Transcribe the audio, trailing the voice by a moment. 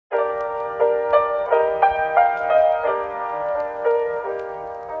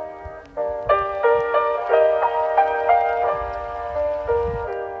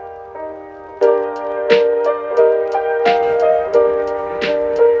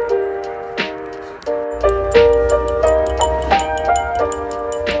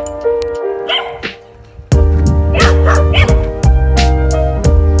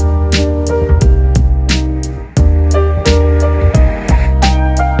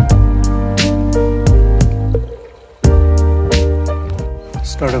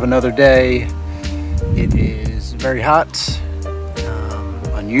Start of another day. It is very hot,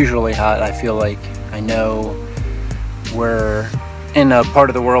 unusually hot. I feel like I know we're in a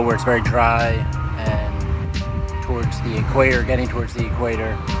part of the world where it's very dry and towards the equator, getting towards the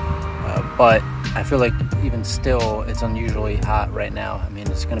equator. But I feel like even still, it's unusually hot right now. I mean,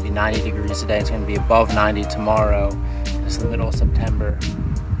 it's going to be 90 degrees today. It's going to be above 90 tomorrow. It's the middle of September.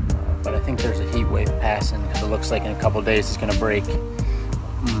 But I think there's a heat wave passing because it looks like in a couple days it's going to break.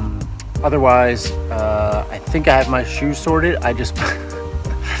 Otherwise, I think I have my shoes sorted. I just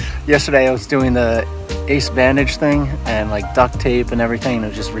yesterday I was doing the ace bandage thing and like duct tape and everything, and it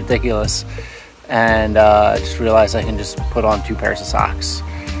was just ridiculous. And I just realized I can just put on 2 pairs of socks,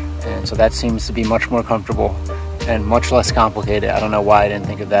 and so that seems to be much more comfortable and much less complicated. I don't know why I didn't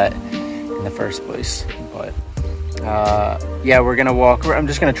think of that in the first place, but yeah, we're gonna walk. I'm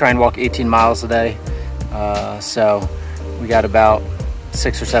just gonna try and walk 18 miles a day. So we got about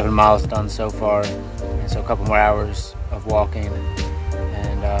 6 or 7 miles done so far, and so a couple more hours of walking,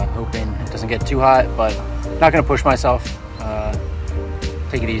 and hoping it doesn't get too hot, but not gonna push myself.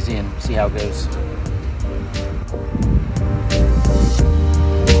 Take it easy and see how it goes.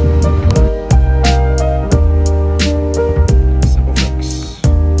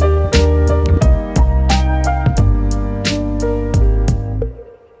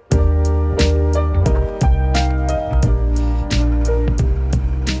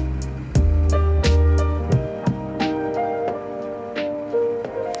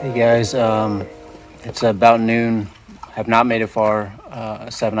 Hey guys, it's about noon. Have not made it far.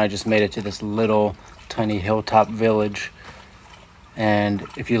 Savannah, I just made it to this little tiny hilltop village, and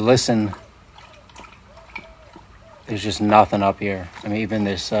if you listen, there's just nothing up here. I mean, even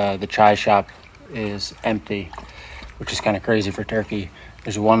this the chai shop is empty, which is kind of crazy for Turkey.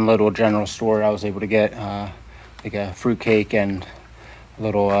 There's one little general store I was able to get like a fruit cake and a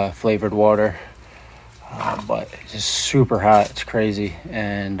little flavored water. But it's just super hot. It's crazy.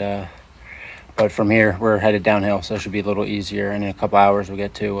 And but from here we're headed downhill, so it should be a little easier, and in a couple hours we'll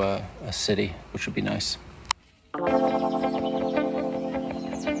get to a city, which would be nice.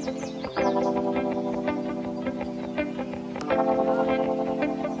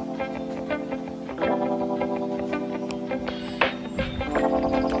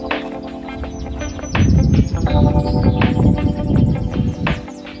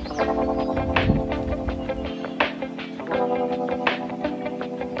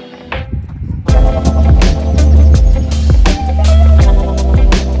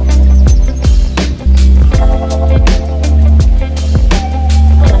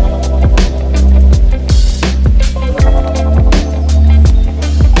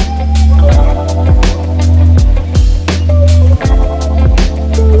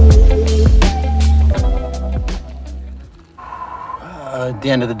 At the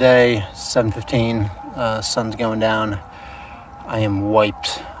end of the day, 7:15, sun's going down. I am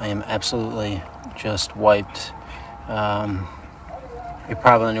wiped. I am absolutely just wiped. I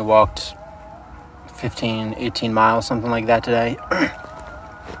probably only walked 15, 18 miles, something like that today.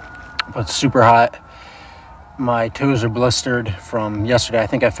 But it's super hot. My toes are blistered from yesterday. I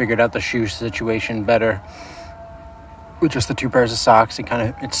think I figured out the shoe situation better with just the 2 pairs of socks.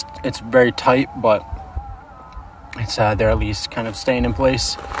 It's very tight, but it's they're at least kind of staying in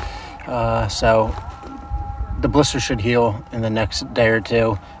place. So the blister should heal in the next day or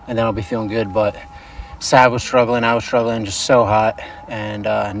 2, and then I'll be feeling good. But Sav was struggling, I was struggling, just so hot and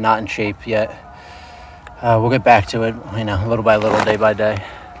not in shape yet. We'll get back to it, you know, little by little, day by day.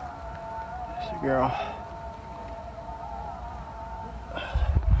 There's a girl.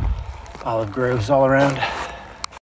 Olive groves all around.